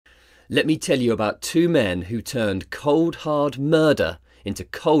Let me tell you about two men who turned cold hard murder into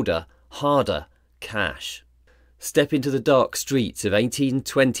colder, harder cash. Step into the dark streets of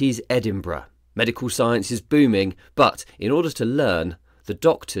 1820s Edinburgh. Medical science is booming, but in order to learn, the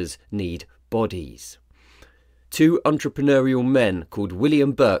doctors need bodies. Two entrepreneurial men called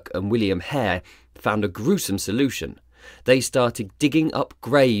William Burke and William Hare found a gruesome solution. They started digging up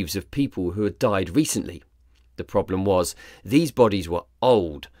graves of people who had died recently. The problem was, these bodies were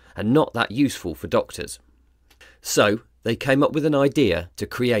old and not that useful for doctors. So they came up with an idea to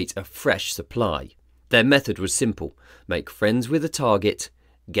create a fresh supply. Their method was simple: make friends with a target,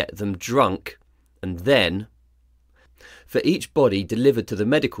 get them drunk, and then, for each body delivered to the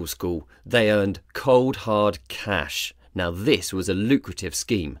medical school, they earned cold hard cash. Now this was a lucrative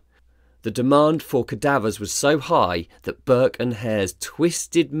scheme. The demand for cadavers was so high that Burke and Hare's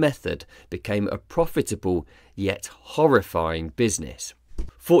twisted method became a profitable yet horrifying business.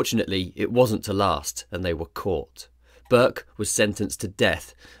 Fortunately, it wasn't to last, and they were caught. Burke was sentenced to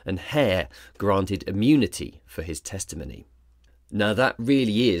death, and Hare granted immunity for his testimony. Now that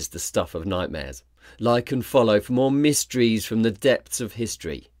really is the stuff of nightmares. Like and follow for more mysteries from the depths of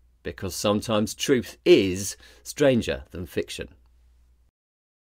history, because sometimes truth is stranger than fiction.